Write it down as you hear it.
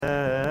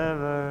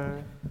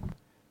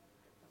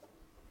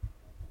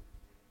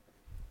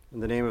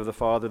of the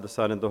Father, the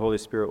Son, and the Holy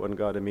Spirit, one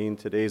God, Amen.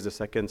 Today is the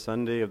second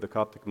Sunday of the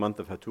Coptic month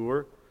of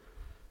Hatur.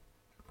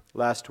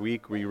 Last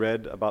week we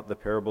read about the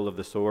parable of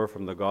the sower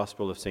from the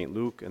Gospel of St.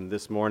 Luke, and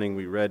this morning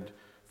we read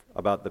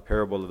about the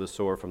parable of the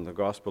sower from the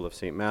Gospel of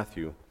St.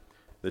 Matthew.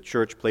 The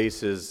Church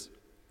places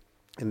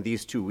in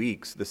these 2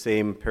 weeks the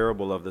same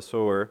parable of the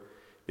sower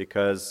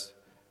because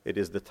it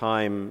is the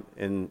time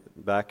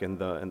back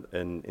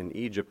in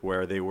Egypt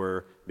where they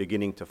were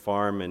beginning to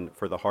farm and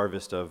for the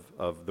harvest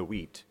of the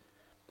wheat.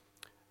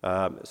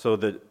 So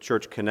the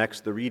Church connects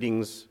the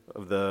readings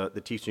of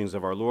the teachings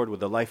of our Lord with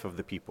the life of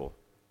the people.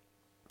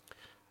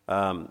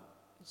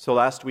 So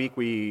last week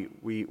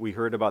we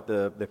heard about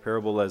the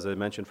parable, as I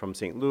mentioned, from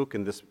St. Luke,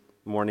 and this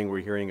morning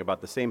we're hearing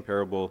about the same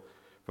parable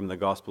from the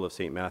Gospel of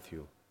St.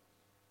 Matthew.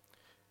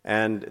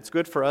 And it's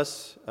good for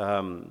us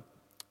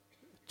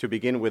to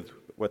begin with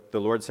what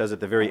the Lord says at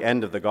the very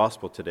end of the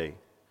Gospel today.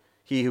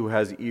 He who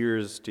has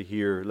ears to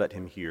hear, let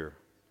him hear.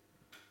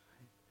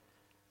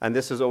 And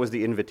this is always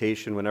the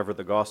invitation whenever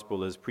the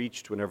Gospel is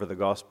preached, whenever the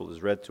Gospel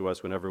is read to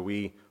us, whenever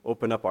we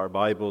open up our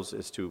Bibles,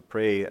 is to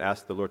pray,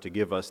 ask the Lord to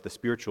give us the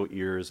spiritual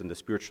ears and the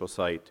spiritual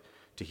sight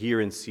to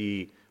hear and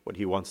see what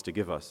He wants to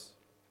give us.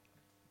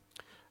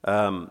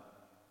 In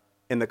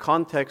the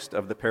context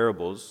of the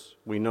parables,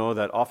 we know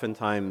that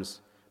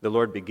oftentimes the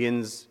Lord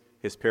begins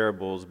His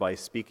parables by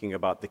speaking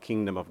about the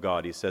kingdom of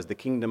God. He says, the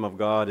kingdom of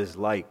God is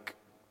like,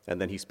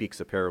 and then He speaks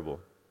a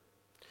parable.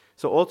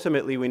 So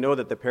ultimately, we know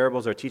that the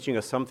parables are teaching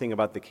us something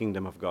about the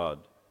kingdom of God.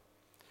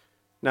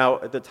 Now,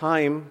 at the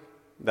time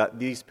that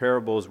these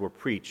parables were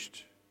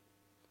preached,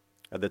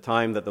 at the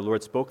time that the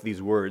Lord spoke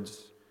these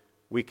words,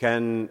 we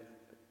can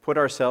put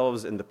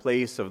ourselves in the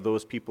place of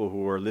those people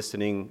who were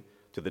listening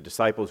to the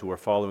disciples who were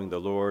following the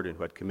Lord and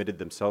who had committed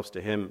themselves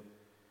to Him.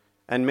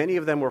 And many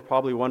of them were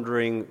probably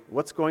wondering,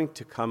 what's going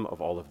to come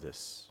of all of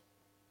this?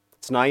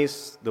 It's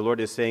nice. The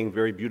Lord is saying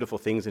very beautiful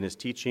things in His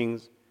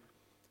teachings.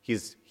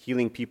 He's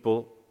healing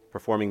people,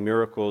 performing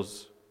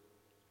miracles.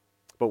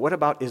 But what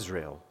about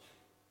Israel?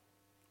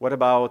 What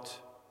about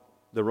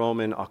the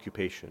Roman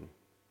occupation?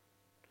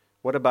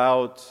 What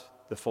about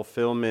the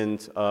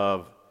fulfillment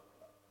of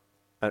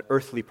an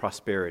earthly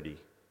prosperity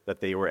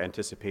that they were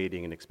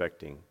anticipating and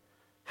expecting?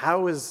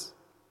 How is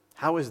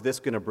this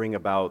going to bring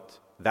about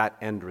that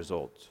end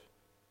result?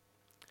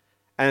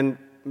 And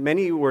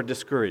many were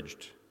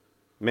discouraged.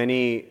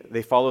 Many,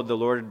 they followed the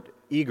Lord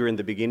eager in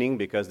the beginning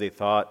because they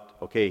thought,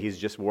 okay, He's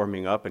just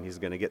warming up and He's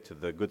going to get to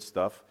the good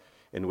stuff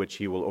in which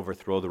He will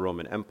overthrow the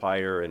Roman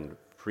Empire and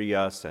free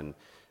us and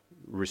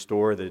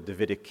restore the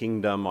Davidic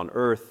kingdom on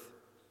earth.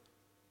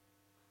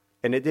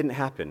 And it didn't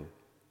happen.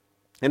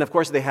 And of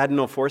course, they had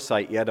no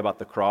foresight yet about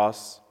the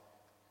cross.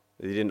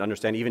 They didn't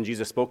understand. Even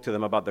Jesus spoke to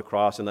them about the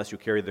cross. Unless you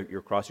carry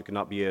your cross, you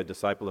cannot be a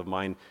disciple of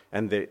mine.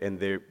 And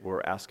they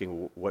were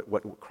asking,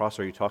 what cross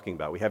are you talking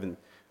about?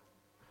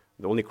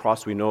 The only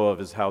cross we know of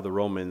is how the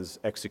Romans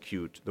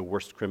execute the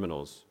worst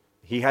criminals.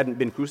 He hadn't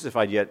been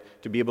crucified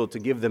yet to be able to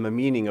give them a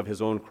meaning of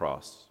His own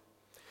cross.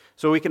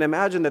 So we can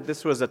imagine that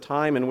this was a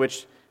time in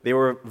which they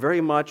were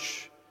very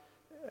much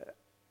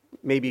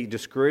maybe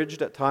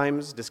discouraged at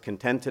times,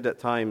 discontented at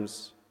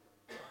times.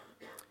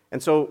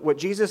 And so what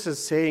Jesus is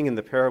saying in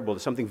the parable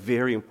is something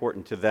very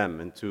important to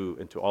them and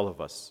to all of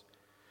us.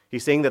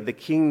 He's saying that the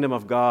kingdom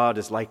of God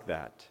is like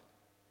that.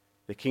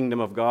 The kingdom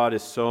of God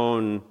is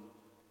sown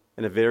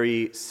in a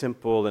very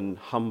simple and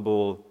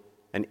humble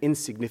and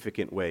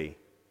insignificant way,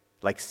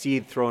 like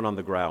seed thrown on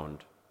the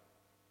ground.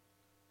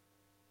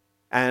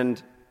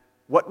 And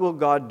what will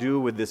God do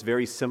with this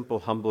very simple,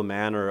 humble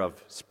manner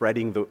of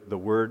spreading the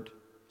word,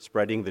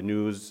 spreading the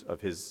news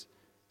of His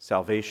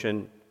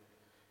salvation,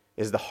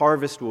 is the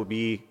harvest will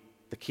be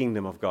the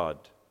kingdom of God.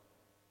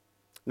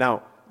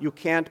 Now, you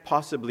can't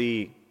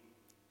possibly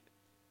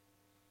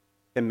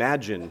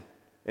imagine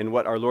in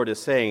what our Lord is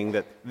saying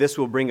that this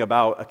will bring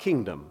about a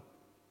kingdom.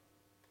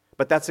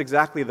 But that's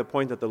exactly the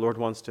point that the Lord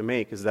wants to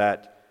make, is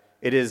that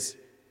it is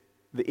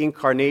the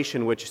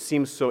incarnation which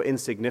seems so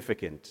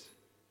insignificant.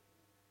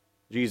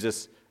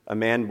 Jesus, a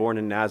man born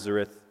in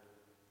Nazareth,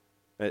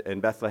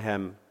 in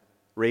Bethlehem,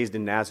 raised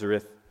in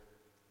Nazareth,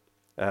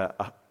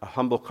 a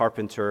humble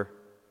carpenter,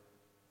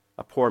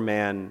 a poor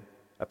man,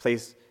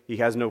 he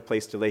has no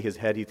place to lay His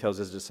head, He tells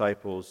His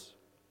disciples.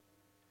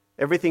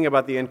 Everything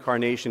about the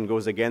incarnation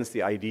goes against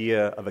the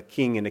idea of a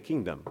king and a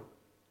kingdom.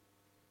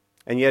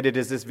 And yet it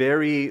is this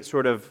very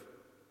sort of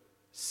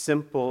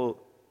simple,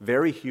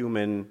 very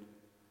human,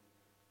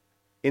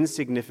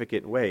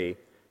 insignificant way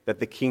that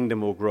the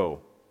kingdom will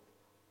grow.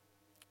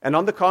 And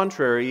on the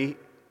contrary,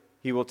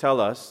 He will tell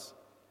us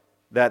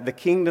that the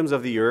kingdoms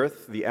of the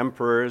earth, the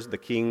emperors, the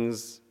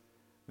kings,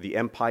 the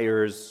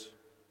empires,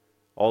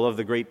 all of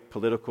the great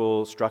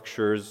political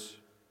structures,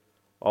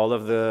 all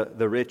of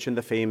the rich and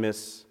the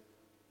famous,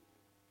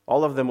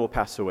 all of them will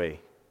pass away.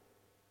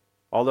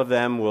 All of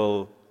them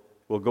will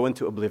go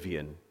into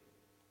oblivion.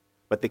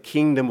 But the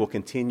kingdom will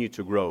continue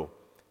to grow,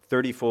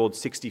 30-fold,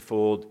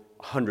 60-fold,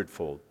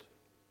 100-fold.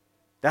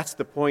 That's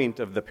the point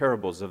of the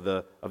parables of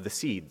the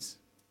seeds,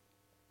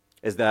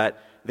 is that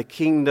the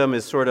kingdom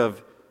is sort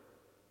of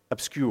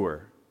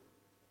obscure.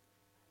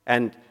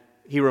 And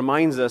he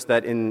reminds us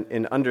that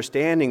in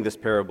understanding this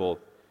parable,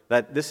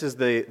 that this is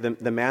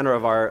the manner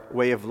of our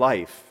way of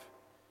life.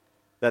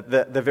 That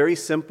the very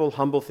simple,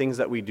 humble things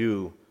that we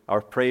do,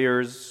 our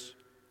prayers,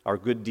 our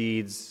good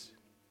deeds,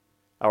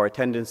 our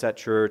attendance at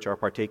church, our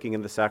partaking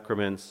in the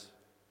sacraments,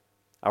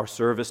 our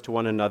service to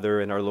one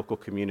another in our local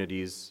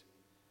communities,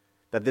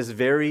 that this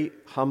very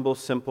humble,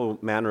 simple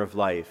manner of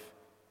life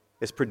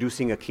is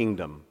producing a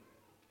kingdom.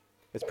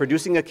 It's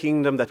producing a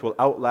kingdom that will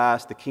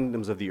outlast the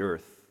kingdoms of the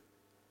earth.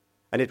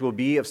 And it will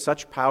be of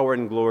such power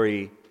and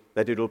glory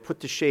that it will put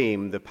to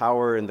shame the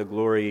power and the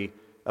glory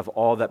of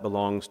all that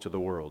belongs to the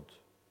world.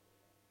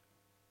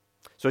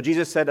 So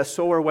Jesus said, a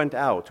sower went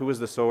out. Who was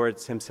the sower?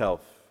 It's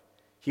himself.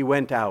 He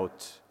went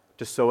out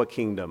to sow a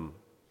kingdom,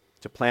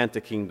 to plant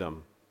a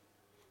kingdom.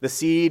 The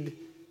seed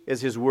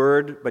is his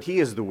word, but he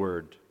is the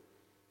word.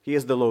 He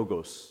is the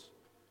Logos.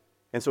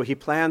 And so he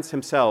plants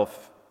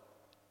himself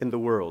in the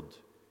world.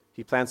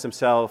 He plants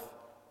himself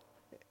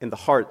in the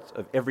heart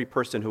of every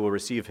person who will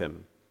receive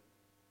him.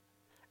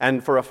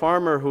 And for a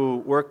farmer who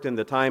worked in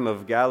the time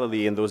of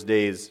Galilee in those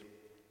days,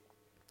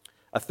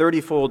 a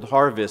 30-fold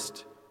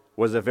harvest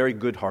was a very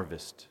good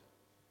harvest,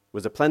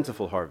 was a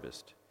plentiful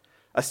harvest.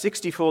 A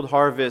 60-fold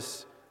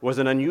harvest was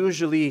an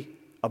unusually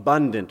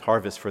abundant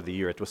harvest for the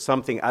year. It was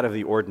something out of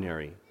the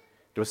ordinary.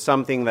 It was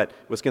something that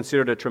was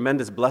considered a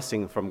tremendous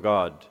blessing from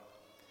God.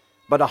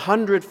 But a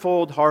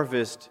 100-fold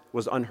harvest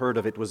was unheard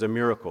of. It was a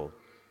miracle.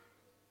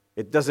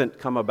 It doesn't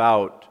come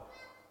about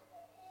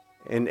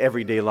in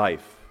everyday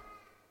life.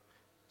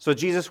 So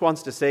Jesus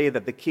wants to say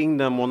that the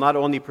kingdom will not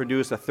only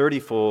produce a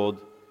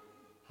 30-fold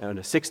and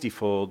a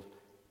 60-fold,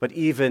 but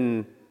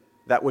even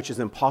that which is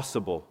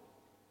impossible.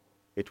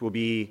 It will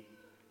be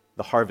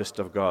the harvest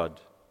of God.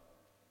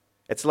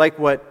 It's like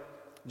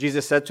what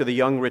Jesus said to the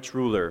young rich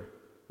ruler.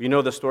 You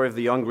know the story of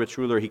the young rich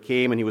ruler. He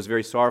came and he was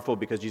very sorrowful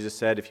because Jesus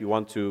said, if you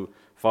want to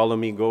follow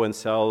me, go and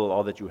sell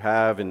all that you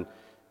have and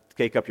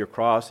take up your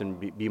cross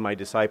and be my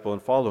disciple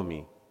and follow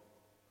me.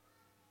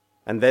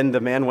 And then the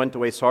man went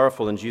away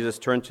sorrowful, and Jesus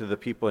turned to the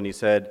people and he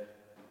said,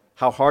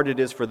 how hard it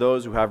is for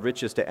those who have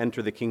riches to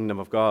enter the kingdom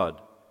of God.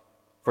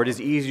 For it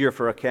is easier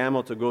for a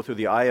camel to go through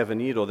the eye of a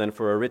needle than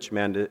for a rich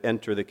man to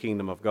enter the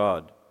kingdom of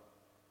God.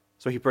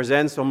 So he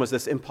presents almost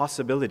this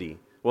impossibility.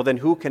 Well, then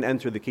who can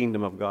enter the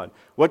kingdom of God?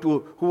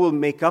 Who will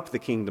make up the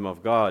kingdom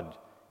of God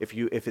if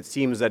it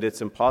seems that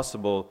it's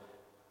impossible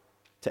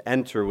to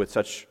enter with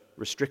such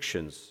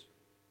restrictions?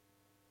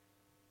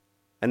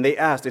 And they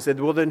said,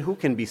 well, then who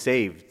can be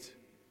saved?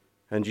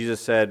 And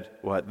Jesus said,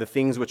 what? The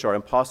things which are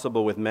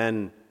impossible with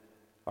men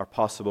are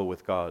possible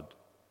with God.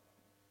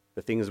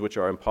 The things which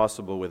are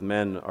impossible with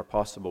men are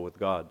possible with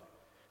God.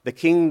 The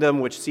kingdom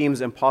which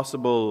seems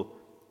impossible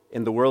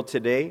in the world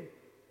today,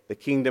 the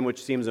kingdom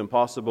which seems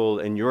impossible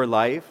in your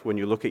life when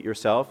you look at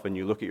yourself and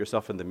you look at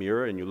yourself in the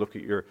mirror and you look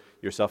at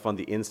yourself on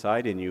the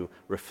inside and you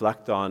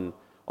reflect on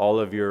all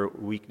of your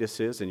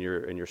weaknesses and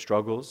your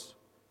struggles.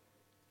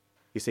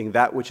 He's saying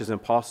that which is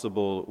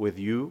impossible with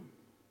you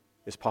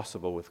is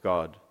possible with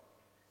God.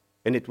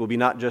 And it will be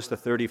not just a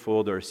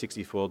 30-fold or a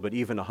 60-fold, but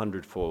even a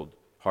 100-fold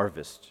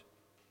harvest.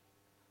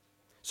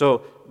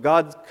 So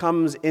God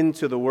comes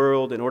into the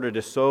world in order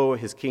to sow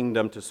his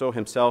kingdom, to sow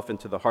himself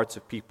into the hearts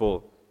of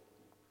people.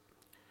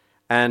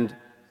 And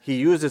he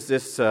uses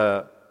this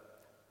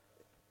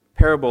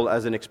parable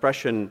as an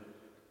expression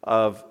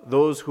of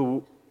those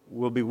who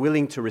will be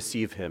willing to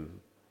receive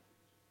him,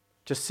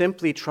 to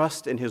simply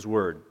trust in his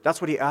word. That's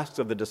what he asks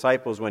of the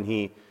disciples when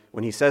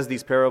he says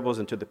these parables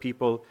and to the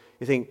people.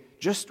 You think,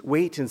 just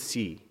wait and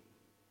see.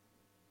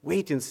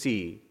 Wait and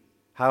see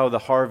how the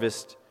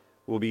harvest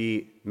will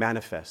be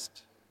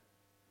manifest.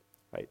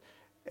 Right?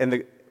 In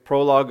the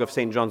prologue of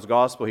St. John's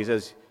Gospel, he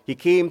says, he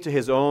came to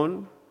his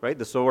own, right?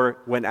 The sower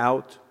went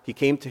out, he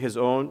came to his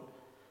own,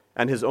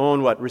 and his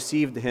own,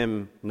 received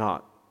him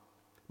not.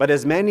 But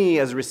as many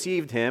as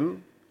received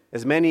him,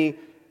 as many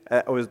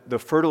was the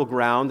fertile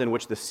ground in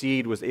which the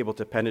seed was able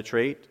to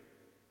penetrate,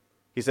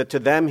 he said, to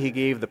them he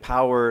gave the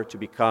power to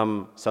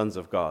become sons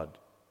of God,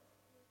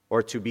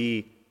 or to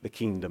be the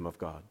kingdom of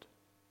God.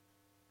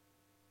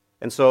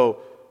 And so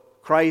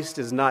Christ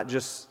is not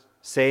just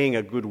saying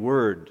a good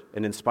word,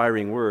 an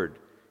inspiring word.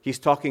 He's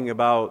talking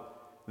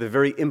about the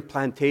very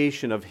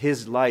implantation of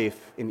his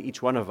life in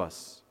each one of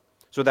us.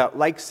 So that,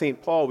 like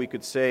St. Paul, we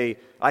could say,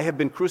 I have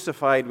been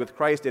crucified with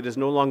Christ. It is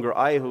no longer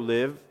I who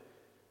live,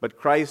 but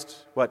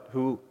Christ,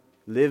 who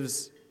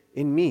lives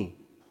in me.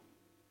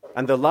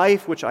 And the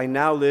life which I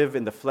now live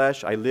in the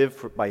flesh, I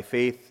live by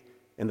faith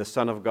in the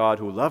Son of God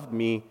who loved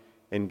me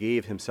and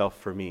gave himself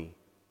for me.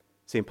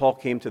 St. Paul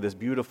came to this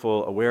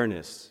beautiful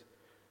awareness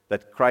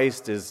that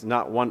Christ is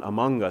not one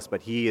among us,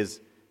 but he is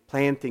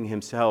planting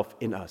himself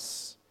in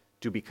us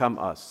to become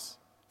us,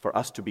 for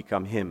us to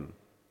become him.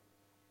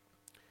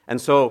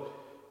 And so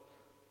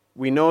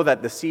we know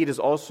that the seed is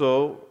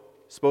also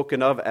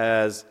spoken of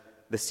as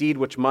the seed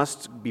which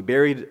must be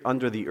buried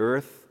under the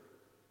earth.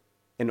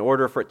 In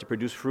order for it to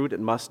produce fruit, it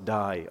must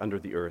die under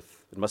the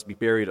earth. It must be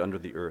buried under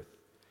the earth.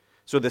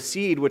 So the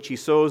seed which he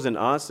sows in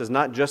us is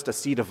not just a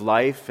seed of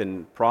life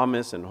and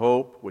promise and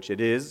hope, which it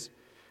is,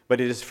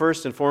 but it is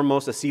first and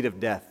foremost a seed of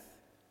death.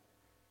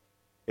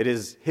 It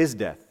is his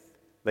death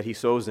that he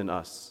sows in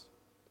us.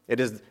 It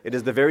is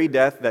the very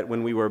death that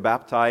when we were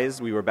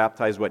baptized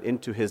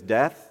into his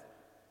death,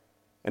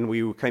 and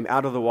we came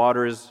out of the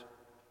waters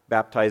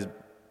baptized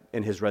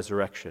in his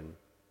resurrection.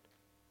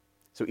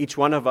 So each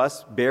one of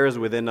us bears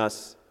within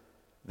us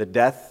the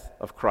death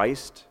of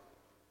Christ,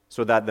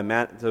 so that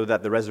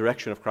the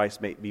resurrection of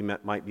Christ might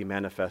be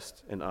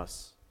manifest in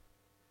us.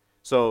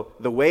 So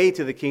the way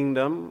to the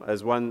kingdom,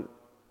 as one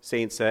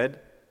saint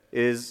said,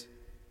 is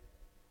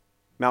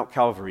Mount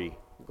Calvary,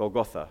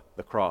 Golgotha,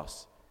 the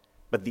cross.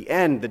 But the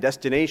end, the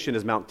destination,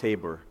 is Mount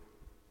Tabor,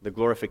 the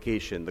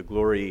glorification, the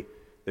glory,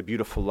 the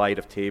beautiful light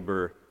of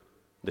Tabor,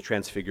 the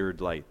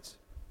transfigured light.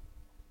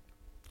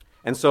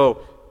 And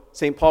so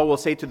St. Paul will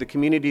say to the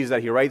communities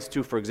that he writes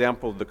to, for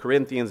example, the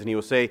Corinthians, and he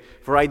will say,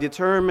 "For I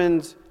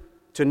determined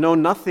to know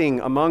nothing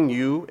among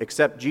you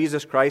except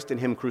Jesus Christ and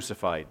him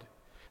crucified."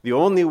 The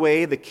only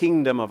way the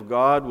kingdom of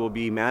God will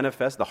be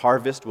manifest, the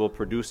harvest will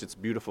produce its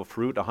beautiful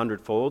fruit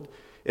 100-fold,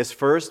 is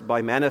first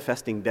by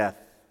manifesting death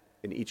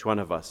in each one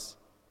of us.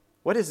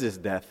 What is this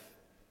death?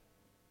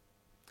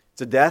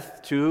 It's a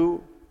death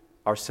to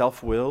our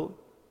self-will,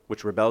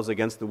 which rebels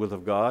against the will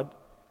of God.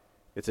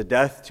 It's a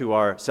death to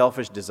our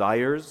selfish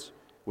desires,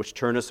 which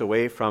turn us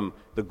away from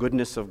the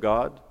goodness of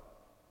God.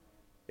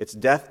 It's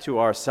death to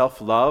our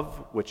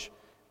self-love, which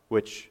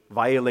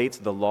violates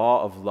the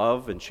law of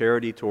love and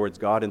charity towards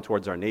God and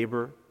towards our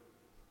neighbor.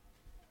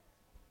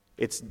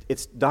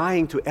 It's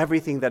dying to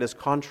everything that is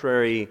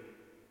contrary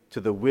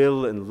to the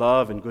will and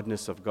love and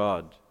goodness of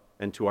God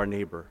and to our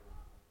neighbor.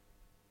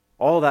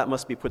 All that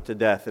must be put to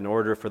death in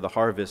order for the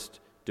harvest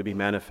to be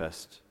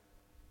manifest.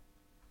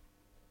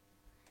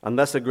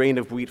 Unless a grain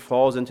of wheat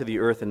falls into the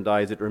earth and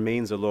dies, it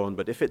remains alone,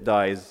 but if it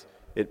dies,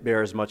 it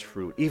bears much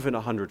fruit, even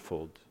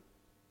 100-fold,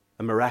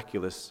 a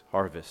miraculous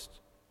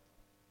harvest.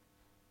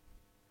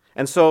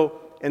 And so,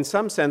 in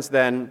some sense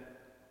then,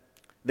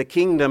 the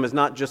kingdom is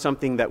not just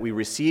something that we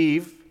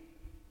receive,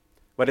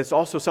 but it's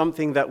also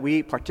something that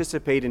we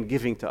participate in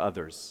giving to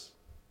others.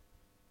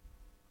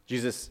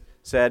 Jesus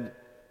said,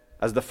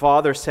 "As the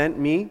Father sent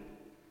me,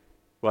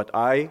 what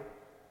I..."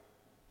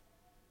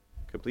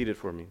 Complete it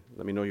for me.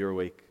 Let me know you're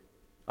awake.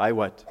 I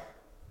what?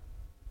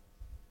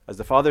 As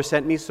the Father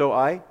sent me, so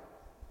I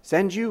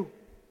send you.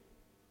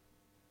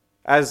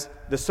 As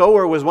the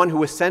sower was one who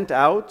was sent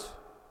out,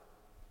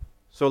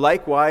 so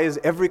likewise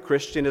every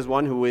Christian is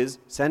one who is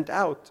sent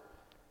out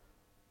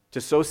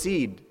to sow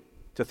seed,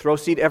 to throw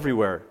seed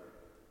everywhere.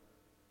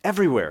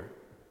 Everywhere.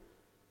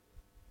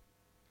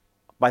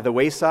 By the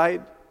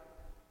wayside,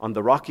 on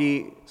the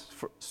rocky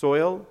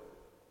soil,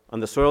 on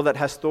the soil that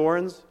has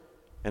thorns,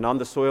 and on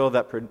the soil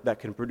that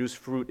can produce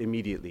fruit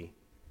immediately.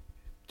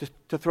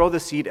 To throw the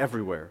seed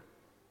everywhere,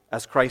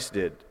 as Christ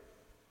did.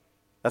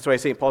 That's why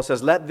St. Paul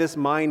says, "Let this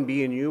mind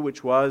be in you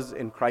which was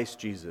in Christ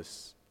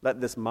Jesus." Let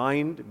this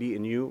mind be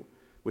in you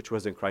which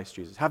was in Christ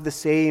Jesus. Have the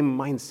same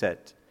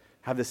mindset.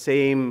 Have the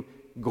same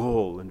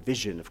goal and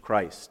vision of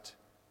Christ.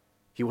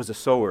 He was a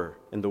sower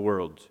in the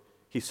world.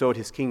 He sowed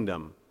his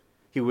kingdom.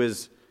 He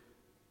was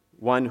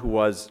one who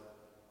was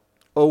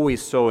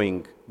always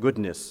sowing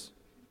goodness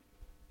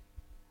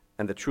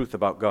and the truth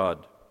about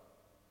God.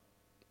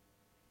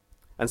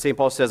 And St.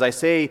 Paul says, "I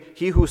say,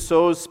 he who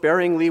sows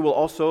sparingly will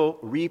also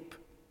reap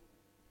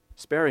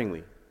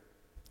sparingly.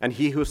 And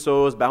he who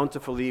sows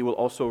bountifully will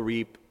also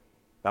reap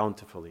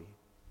bountifully."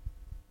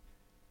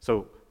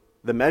 So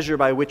the measure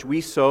by which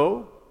we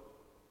sow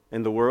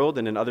in the world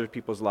and in other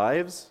people's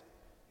lives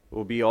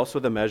will be also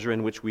the measure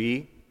in which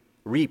we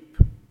reap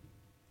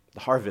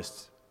the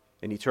harvest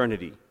in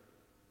eternity.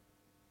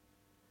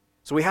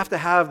 So we have to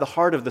have the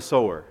heart of the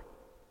sower.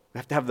 We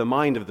have to have the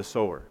mind of the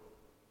sower.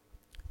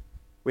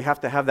 We have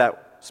to have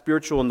that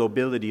spiritual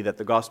nobility that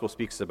the gospel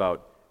speaks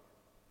about.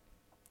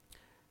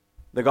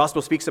 The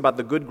gospel speaks about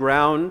the good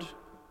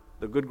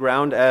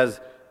ground as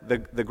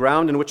the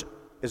ground in which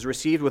is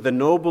received with a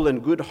noble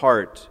and good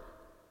heart,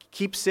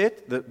 keeps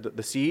it,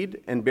 the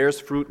seed, and bears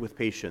fruit with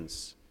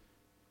patience.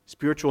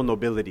 Spiritual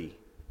nobility,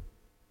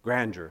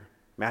 grandeur,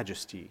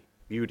 majesty,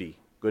 beauty,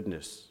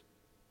 goodness.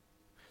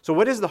 So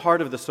what is the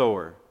heart of the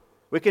sower?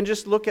 We can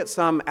just look at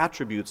some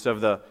attributes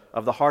of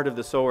the heart of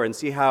the sower and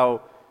see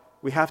how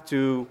we have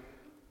to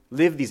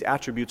live these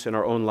attributes in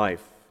our own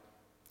life.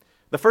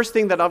 The first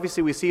thing that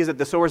obviously we see is that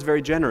the sower is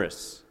very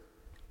generous,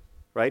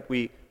 right?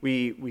 We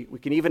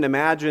can even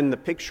imagine the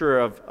picture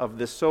of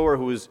this sower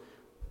who is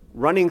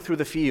running through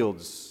the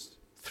fields,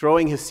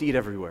 throwing his seed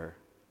everywhere,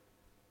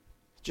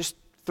 just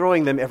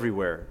throwing them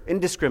everywhere,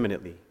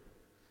 indiscriminately.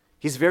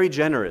 He's very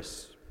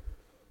generous.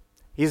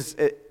 There's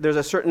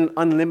a certain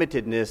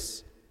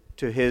unlimitedness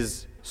to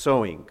his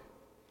sowing.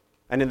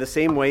 And in the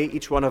same way,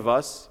 each one of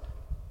us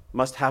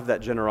must have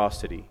that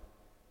generosity.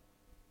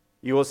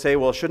 You will say,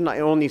 well, shouldn't I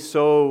only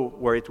sow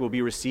where it will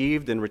be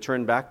received and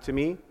returned back to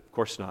me? Of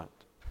course not.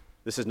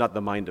 This is not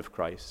the mind of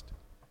Christ.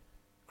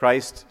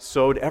 Christ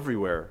sowed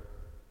everywhere,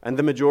 and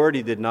the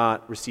majority did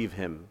not receive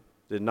him.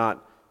 did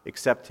not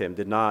accept him,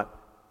 did not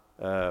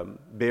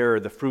bear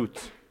the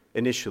fruit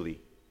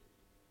initially.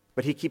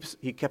 But he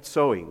kept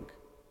sowing.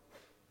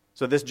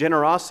 So this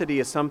generosity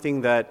is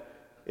something that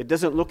it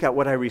doesn't look at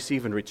what I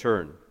receive in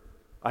return.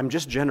 I'm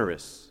just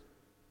generous.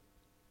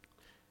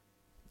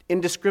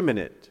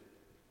 Indiscriminate.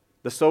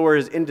 The sower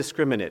is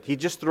indiscriminate. He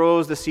just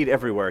throws the seed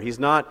everywhere. He's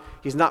not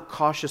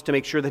cautious to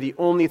make sure that he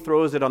only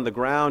throws it on the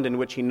ground in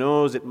which he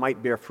knows it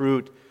might bear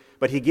fruit,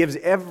 but he gives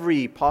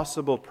every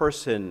possible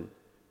person,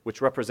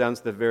 which represents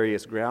the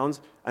various grounds,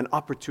 an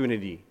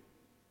opportunity.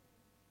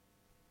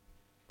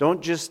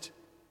 Don't just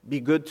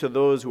be good to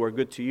those who are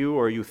good to you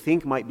or you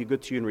think might be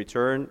good to you in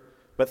return,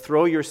 but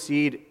throw your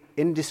seed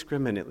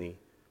indiscriminately,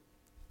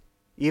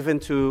 even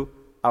to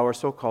our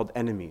so-called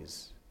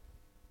enemies.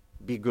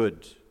 Be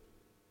good.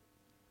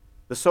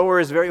 The sower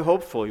is very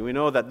hopeful. We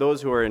know that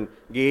those who are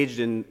engaged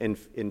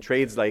in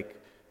trades like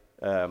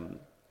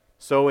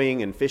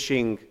sowing and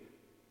fishing,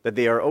 that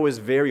they are always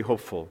very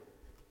hopeful.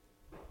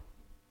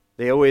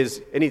 They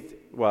always,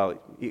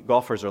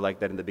 golfers are like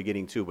that in the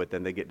beginning too, but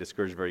then they get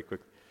discouraged very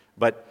quickly.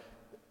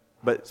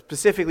 But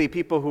specifically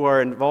people who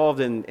are involved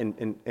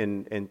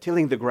in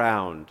tilling the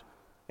ground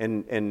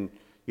and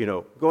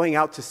going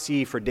out to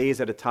sea for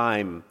days at a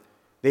time,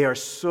 they are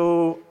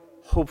so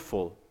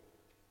hopeful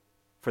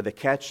for the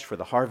catch, for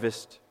the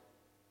harvest,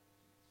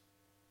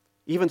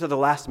 even to the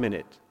last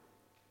minute.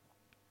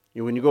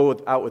 When you go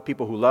out with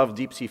people who love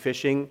deep-sea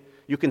fishing,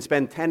 you can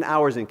spend 10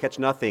 hours and catch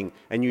nothing,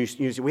 and you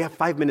say, we have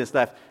 5 minutes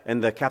left,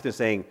 and the captain's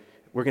saying,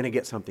 we're going to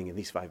get something in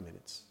these 5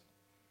 minutes.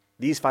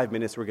 These 5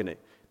 minutes,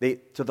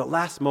 to the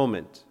last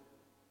moment,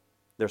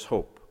 there's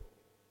hope.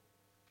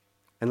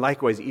 And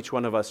likewise, each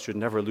one of us should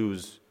never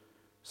lose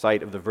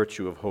sight of the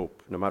virtue of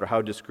hope, no matter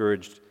how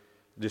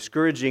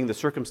discouraging the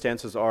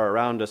circumstances are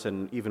around us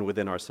and even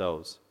within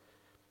ourselves.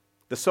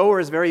 The sower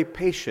is very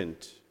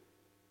patient.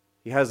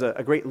 He has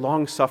a great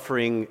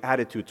long-suffering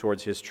attitude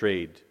towards his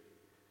trade,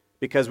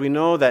 because we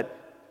know that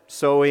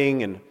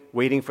sowing and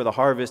waiting for the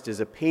harvest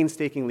is a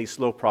painstakingly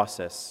slow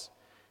process.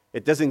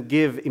 It doesn't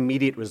give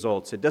immediate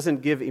results. It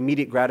doesn't give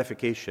immediate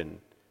gratification.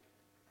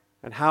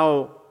 And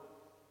how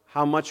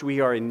much we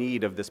are in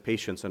need of this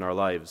patience in our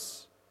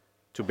lives,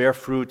 to bear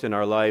fruit in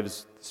our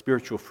lives,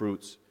 spiritual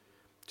fruits,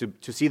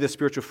 to see the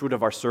spiritual fruit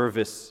of our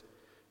service,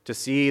 to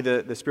see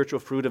the spiritual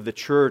fruit of the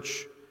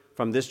church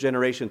from this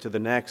generation to the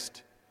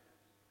next,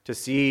 to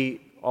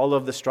see all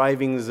of the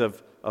strivings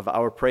of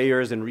our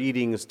prayers and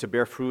readings to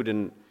bear fruit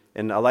in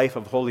a life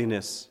of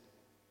holiness.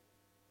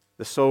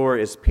 The sower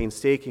is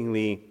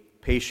painstakingly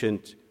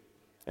patient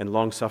and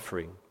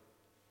long-suffering.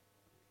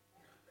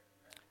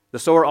 The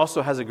sower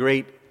also has a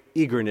great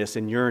eagerness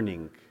and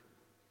yearning.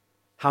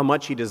 How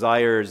much he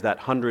desires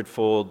that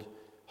 100-fold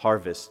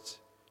harvest.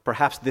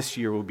 Perhaps this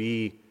year will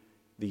be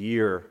the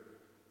year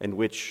in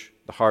which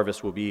the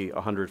harvest will be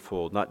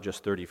 100-fold, not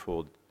just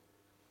 30-fold.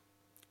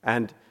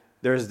 And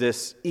there's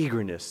this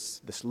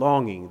eagerness, this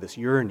longing, this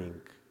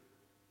yearning.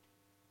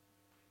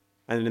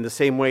 And in the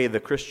same way, the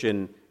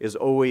Christian is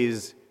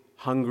always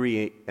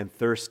hungry and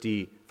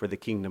thirsty for the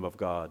kingdom of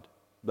God.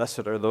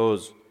 Blessed are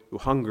those who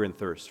hunger and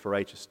thirst for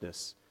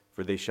righteousness,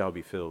 for they shall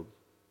be filled.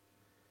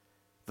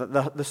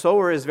 The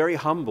sower is very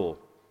humble.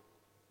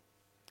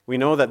 We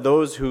know that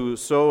those who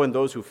sow and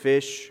those who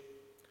fish,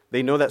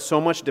 they know that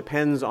so much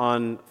depends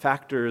on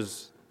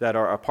factors that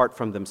are apart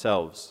from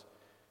themselves.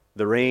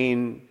 The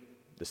rain,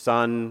 the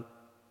sun,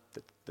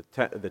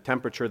 the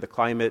temperature, the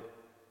climate,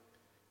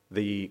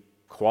 the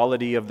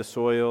quality of the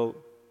soil,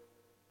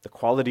 the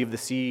quality of the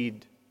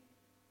seed.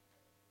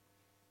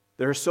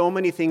 There are so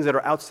many things that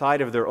are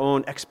outside of their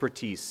own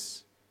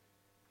expertise,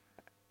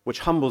 which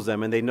humbles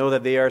them, and they know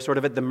that they are sort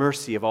of at the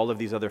mercy of all of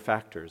these other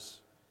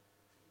factors.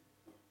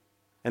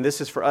 And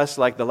this is for us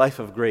like the life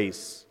of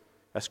grace.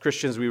 As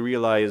Christians, we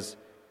realize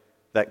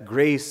that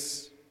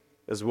grace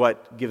is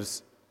what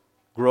gives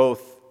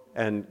growth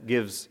and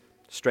gives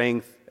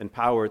strength and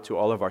power to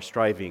all of our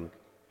striving.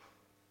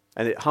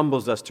 And it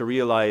humbles us to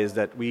realize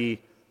that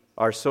we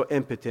are so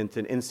impotent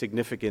and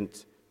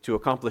insignificant to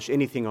accomplish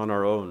anything on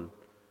our own.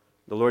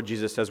 The Lord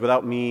Jesus says,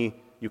 without me,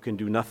 you can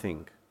do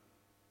nothing.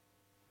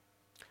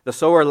 The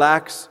sower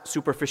lacks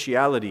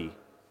superficiality.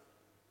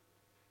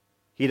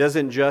 He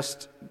doesn't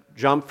just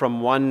jump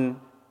from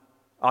one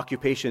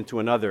occupation to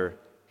another.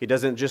 He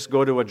doesn't just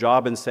go to a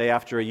job and say,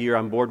 after a year,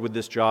 I'm bored with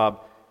this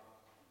job.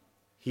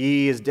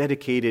 He is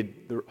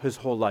dedicated his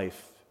whole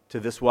life to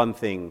this one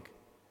thing.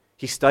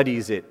 He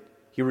studies it.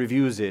 He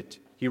reviews it.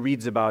 He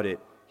reads about it.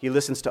 He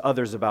listens to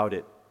others about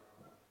it.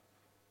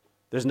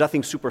 There's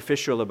nothing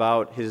superficial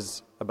about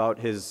his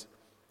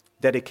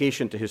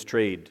dedication to his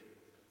trade.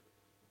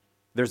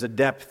 There's a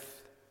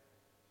depth.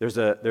 There's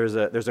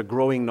a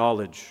growing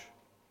knowledge.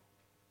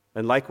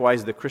 And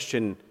likewise, the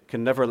Christian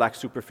can never lack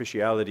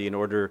superficiality in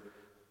order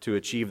to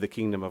achieve the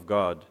kingdom of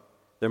God.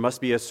 There must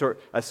be a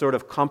sort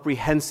of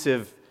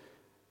comprehensive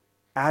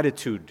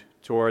attitude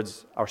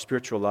towards our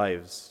spiritual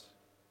lives.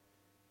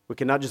 We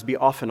cannot just be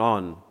off and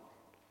on.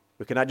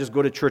 We cannot just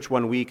go to church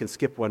one week and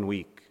skip one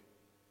week.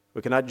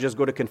 We cannot just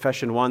go to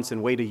confession once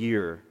and wait a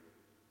year.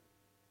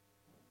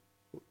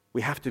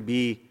 We have to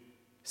be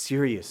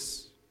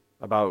serious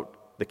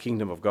about the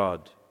kingdom of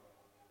God.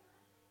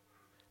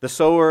 The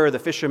sower, the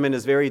fisherman,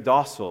 is very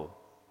docile.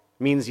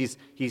 It means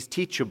he's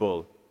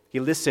teachable. He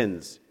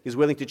listens. He's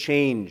willing to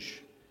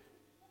change.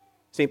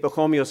 St.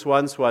 Pachomius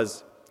once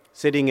was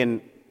sitting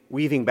in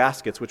weaving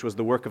baskets, which was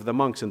the work of the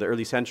monks in the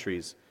early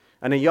centuries.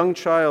 And a young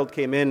child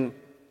came in,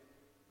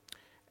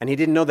 and he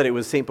didn't know that it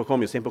was St.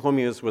 Pachomius. St.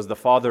 Pachomius was the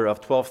father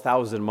of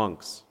 12,000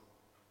 monks.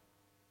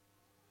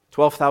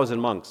 12,000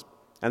 monks.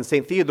 And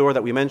St. Theodore,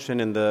 that we mentioned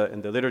in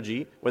the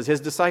liturgy, was his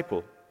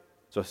disciple.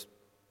 So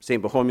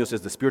St. Pachomius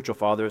is the spiritual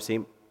father of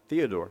St.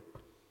 Theodore.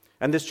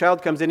 And this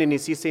child comes in and he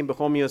sees St.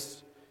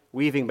 Pachomius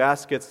weaving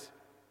baskets,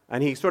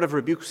 and he sort of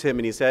rebukes him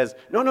and he says,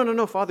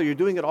 No, Father, you're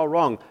doing it all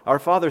wrong. Our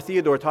father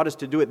Theodore taught us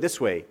to do it this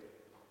way.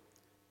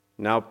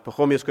 Now,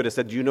 Pachomius could have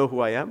said, do you know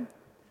who I am?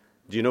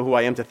 Do you know who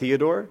I am to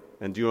Theodore?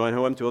 And do you know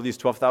who I am to all these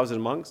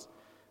 12,000 monks?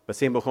 But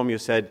St.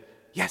 Pachomius said,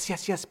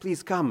 Yes,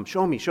 please come,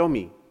 show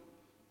me.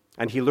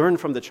 And he learned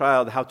from the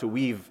child how to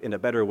weave in a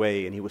better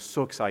way, and he was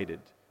so excited.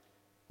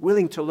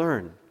 Willing to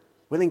learn,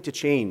 willing to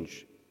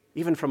change,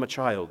 even from a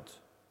child.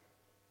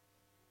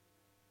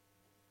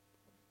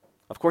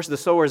 Of course, the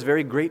sower is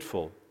very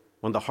grateful.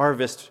 When the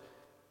harvest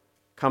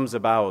comes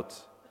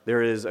about,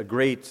 there is a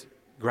great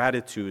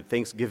gratitude,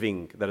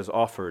 thanksgiving that is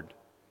offered.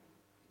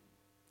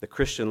 The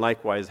Christian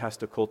likewise has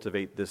to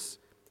cultivate this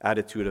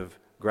attitude of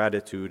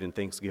gratitude and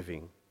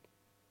thanksgiving.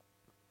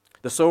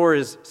 The sower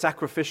is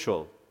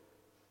sacrificial.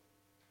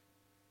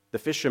 The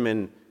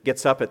fisherman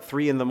gets up at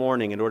 3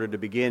 a.m. in order to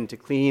begin to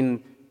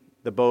clean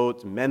the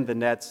boat, mend the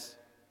nets.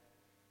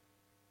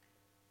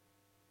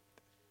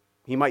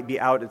 He might be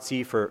out at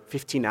sea for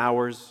 15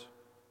 hours.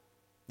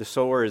 The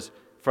sower is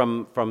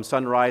from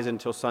sunrise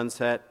until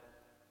sunset.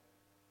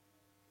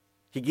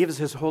 He gives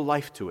his whole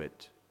life to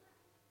it.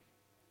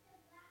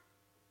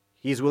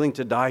 He's willing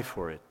to die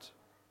for it.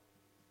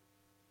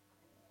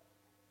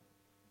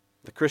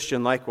 The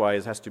Christian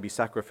likewise has to be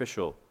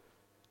sacrificial.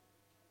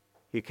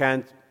 He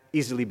can't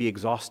easily be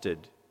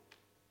exhausted.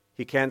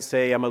 He can't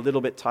say, I'm a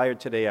little bit tired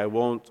today, I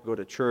won't go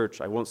to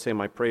church, I won't say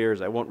my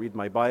prayers, I won't read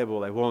my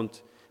Bible, I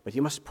won't. But he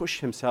must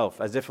push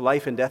himself as if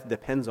life and death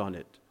depends on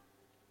it.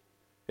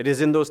 It is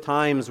in those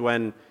times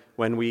when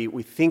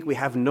we think we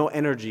have no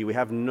energy, we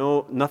have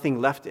nothing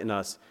left in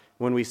us,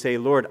 when we say,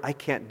 Lord, I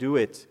can't do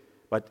it,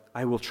 but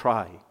I will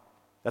try.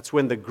 That's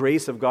when the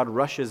grace of God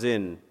rushes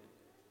in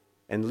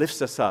and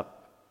lifts us up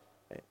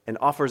and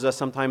offers us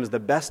sometimes the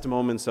best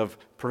moments of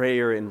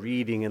prayer and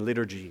reading and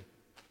liturgy.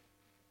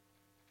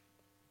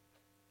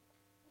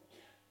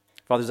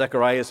 Father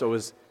Zacharias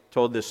always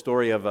told this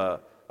story of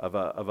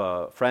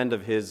a friend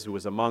of his who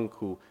was a monk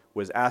who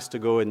was asked to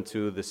go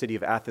into the city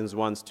of Athens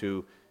once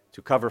to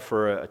cover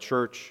for a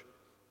church.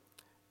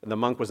 And the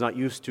monk was not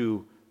used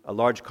to a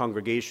large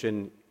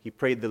congregation. He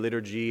prayed the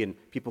liturgy and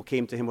people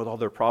came to him with all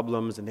their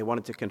problems and they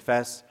wanted to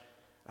confess.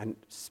 And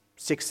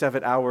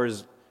 6-7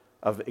 hours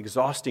of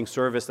exhausting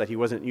service that he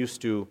wasn't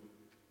used to.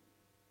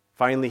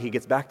 Finally, he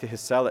gets back to his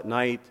cell at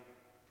night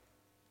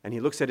and he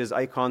looks at his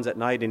icons at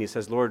night and he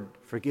says, Lord,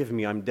 forgive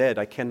me, I'm dead,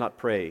 I cannot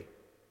pray.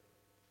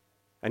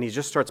 And he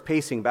just starts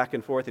pacing back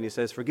and forth and he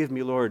says, forgive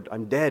me, Lord,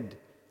 I'm dead,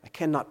 I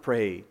cannot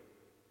pray.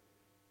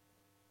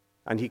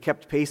 And he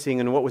kept pacing,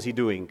 and what was he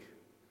doing?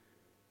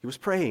 He was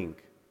praying.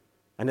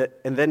 And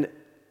then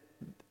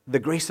the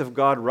grace of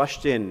God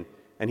rushed in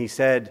and he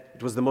said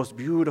it was the most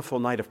beautiful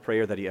night of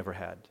prayer that he ever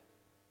had.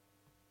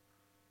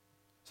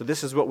 So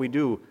this is what we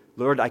do.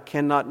 Lord, I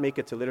cannot make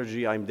it to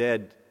liturgy, I'm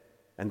dead.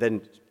 And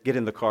then get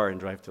in the car and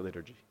drive to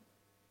liturgy.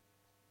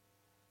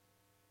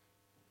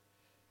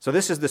 So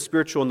this is the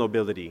spiritual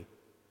nobility.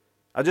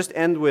 I'll just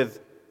end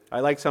with, I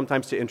like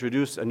sometimes to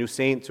introduce a new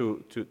saint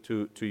to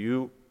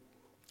you.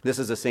 This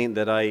is a saint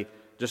that I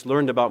just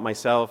learned about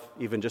myself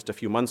even just a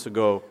few months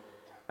ago,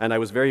 and I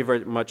was very,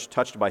 very much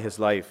touched by his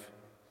life.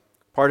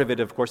 Part of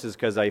it, of course, is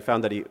because I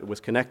found that he was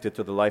connected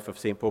to the life of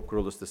St. Pope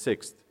Kyrillos VI.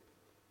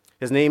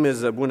 His name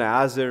is Abuna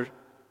Azar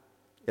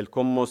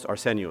el-Commos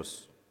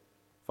Arsenios.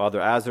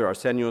 Father Azar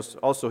Arsenios.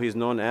 Also, he's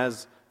known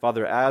as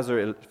Father Azar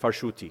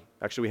el-Farshuti.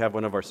 Actually, we have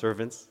one of our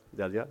servants,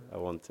 Delia. I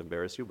won't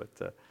embarrass you,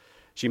 but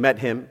she met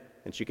him,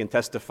 and she can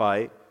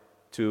testify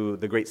to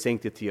the great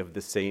sanctity of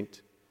this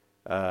saint,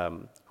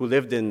 who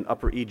lived in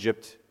Upper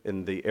Egypt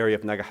in the area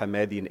of Naga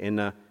Hamadi in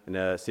Inna, in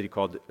a city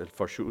called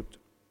El-Farshut.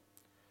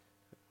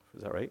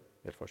 Is that right?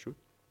 El-Farshut?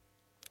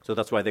 So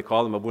that's why they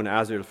call him Abuna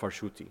Azar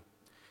el-Farshuti.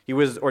 He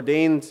was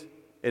ordained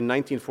in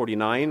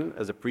 1949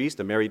 as a priest,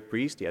 a married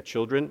priest. He had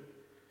children.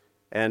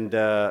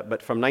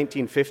 But from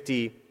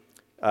 1950,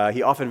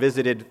 he often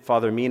visited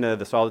Father Mina,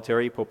 the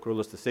solitary, Pope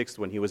Kyrillos VI,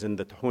 when he was in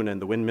the Tahuna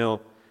and the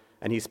windmill.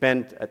 And he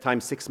spent at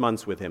times 6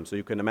 months with him. So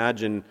you can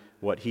imagine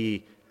what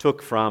he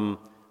took from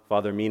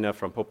Father Mina,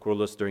 from Pope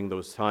Kyrillos during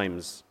those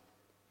times.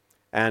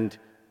 And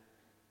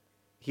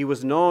he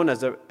was known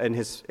as in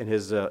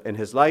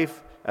his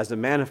life as a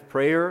man of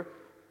prayer.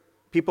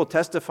 People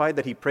testified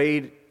that he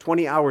prayed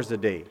 20 hours a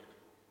day.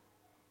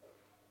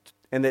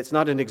 And it's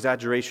not an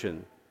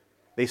exaggeration.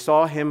 They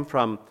saw him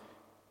from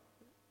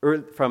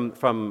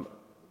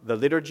the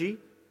liturgy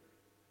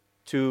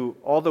to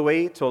all the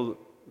way till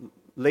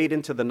late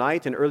into the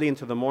night and early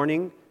into the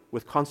morning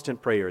with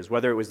constant prayers,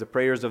 whether it was the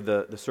prayers of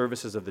the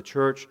services of the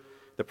church,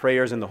 the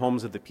prayers in the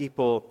homes of the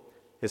people,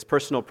 his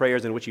personal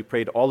prayers in which he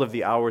prayed all of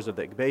the hours of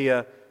the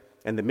Igbeya,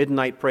 and the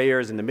midnight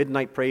prayers and the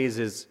midnight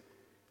praises,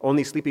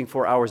 only sleeping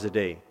 4 hours a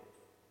day.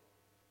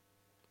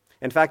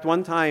 In fact,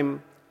 one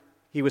time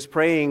he was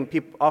praying,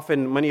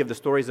 often many of the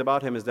stories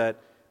about him is that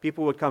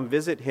people would come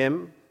visit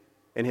him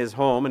in his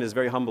home, in his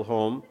very humble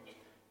home,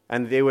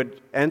 and they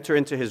would enter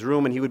into his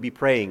room and he would be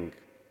praying.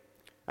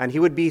 And he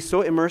would be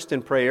so immersed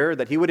in prayer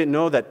that he wouldn't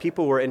know that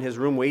people were in his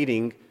room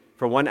waiting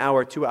for 1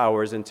 hour, 2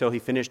 hours until he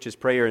finished his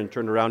prayer and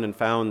turned around and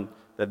found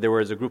that there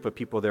was a group of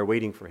people there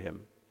waiting for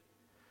him.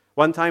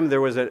 One time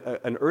there was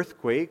an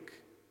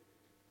earthquake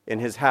in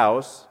his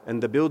house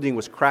and the building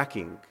was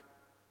cracking.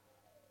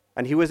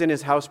 And he was in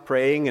his house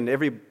praying and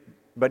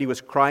everybody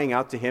was crying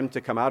out to him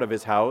to come out of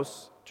his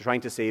house,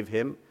 trying to save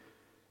him.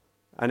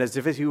 And as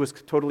if he was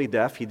totally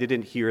deaf, he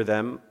didn't hear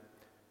them.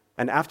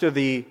 And after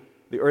the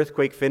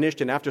earthquake finished,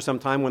 and after some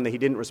time when he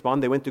didn't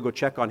respond, they went to go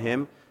check on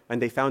him,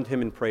 and they found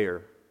him in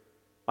prayer,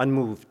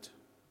 unmoved.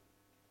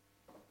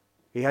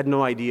 He had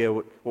no idea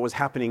what was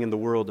happening in the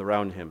world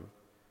around him.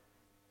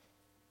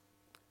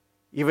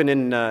 Even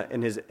in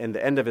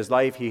the end of his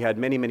life, he had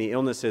many, many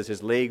illnesses.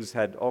 His legs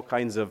had all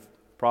kinds of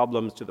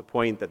problems to the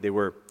point that they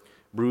were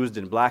bruised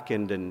and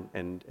blackened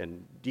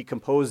and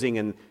decomposing,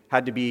 and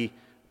had to be,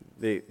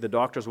 the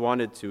doctors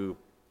wanted to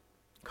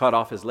cut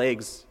off his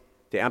legs,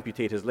 to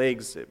amputate his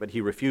legs, but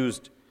he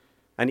refused.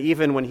 And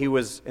even when he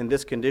was in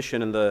this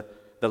condition in the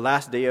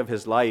last day of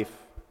his life,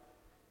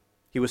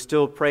 he was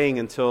still praying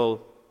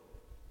until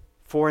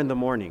 4 in the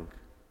morning.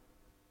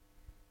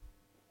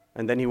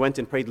 And then he went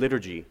and prayed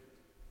liturgy.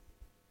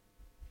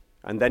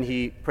 And then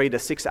he prayed a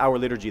 6-hour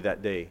liturgy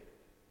that day.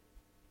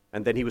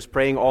 And then he was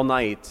praying all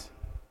night,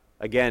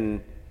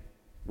 again,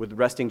 with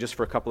resting just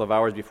for a couple of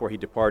hours before he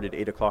departed,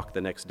 8 o'clock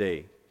the next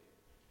day.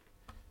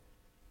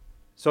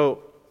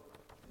 So,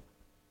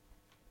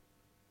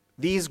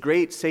 these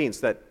great saints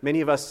that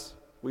many of us,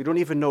 we don't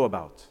even know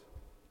about.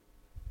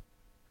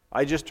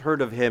 I just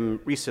heard of him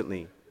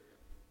recently.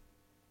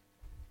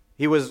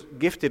 He was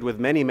gifted with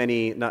many,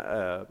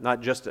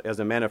 not just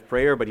as a man of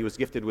prayer, but he was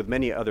gifted with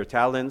many other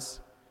talents.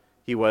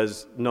 He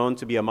was known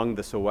to be among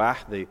the Sower,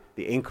 the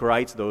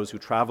anchorites, those who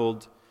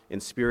traveled in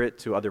spirit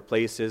to other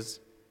places.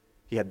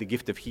 He had the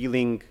gift of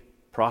healing,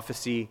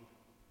 prophecy.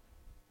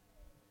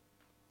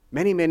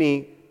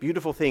 Many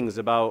beautiful things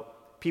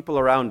about people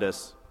around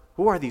us.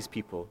 Who are these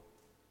people?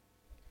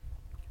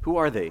 Who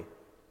are they?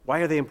 Why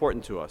are they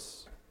important to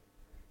us?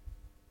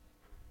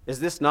 Is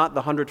this not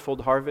the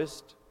 100-fold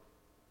harvest?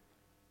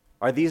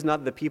 Are these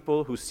not the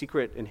people whose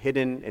secret and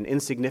hidden and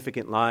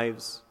insignificant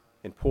lives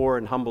and poor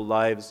and humble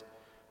lives,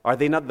 are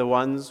they not the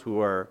ones who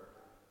are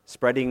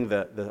spreading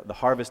the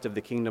harvest of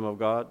the kingdom of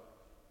God?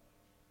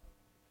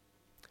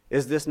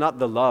 Is this not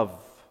the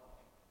love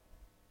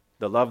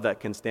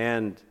that can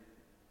stand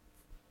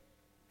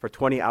for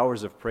 20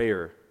 hours of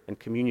prayer and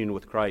communion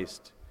with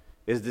Christ?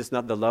 Is this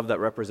not the love that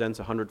represents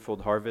a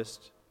 100-fold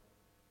harvest?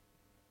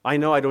 I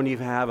know I don't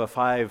even have a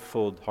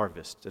 5-fold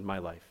harvest in my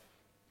life.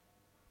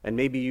 And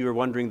maybe you're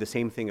wondering the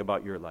same thing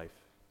about your life.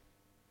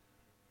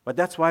 But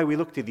that's why we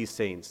look to these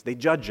saints. They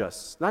judge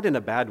us, not in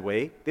a bad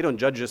way. They don't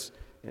judge us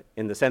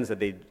in the sense that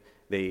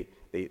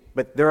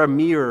but they're a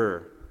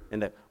mirror,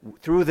 and that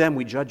through them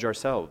we judge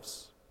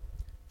ourselves.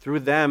 Through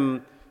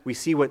them we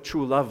see what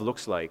true love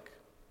looks like.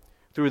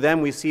 Through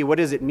them we see what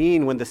does it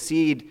mean when the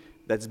seed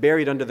that's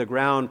buried under the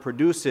ground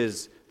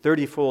produces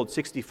 30-fold,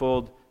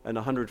 60-fold, and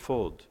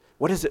 100-fold.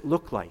 What does it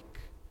look like?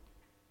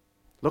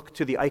 Look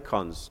to the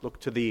icons, look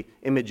to the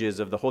images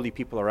of the holy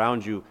people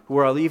around you who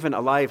are even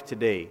alive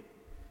today.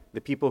 The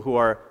people who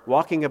are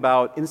walking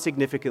about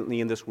insignificantly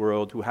in this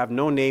world, who have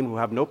no name, who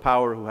have no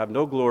power, who have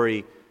no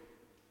glory,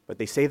 but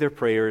they say their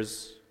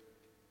prayers,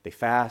 they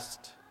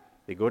fast,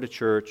 they go to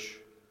church,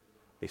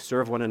 they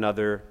serve one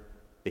another,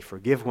 they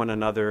forgive one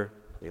another,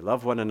 they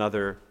love one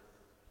another.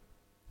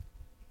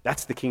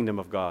 That's the kingdom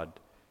of God.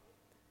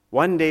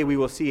 One day we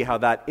will see how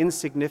that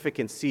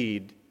insignificant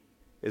seed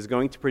is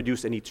going to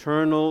produce an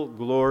eternal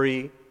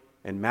glory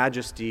and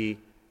majesty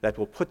that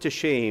will put to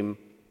shame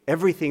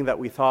everything that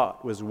we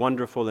thought was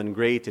wonderful and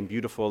great and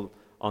beautiful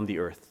on the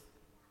earth.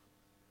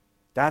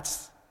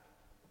 That's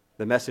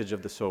the message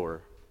of the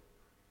sower.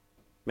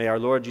 May our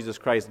Lord Jesus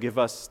Christ give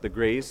us the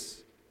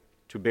grace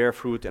to bear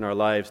fruit in our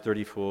lives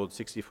 30-fold,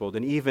 60-fold,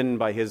 and even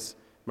by His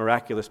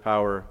miraculous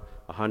power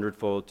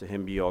 100-fold. To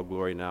Him be all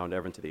glory now and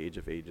ever into the age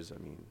of ages.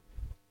 Amen.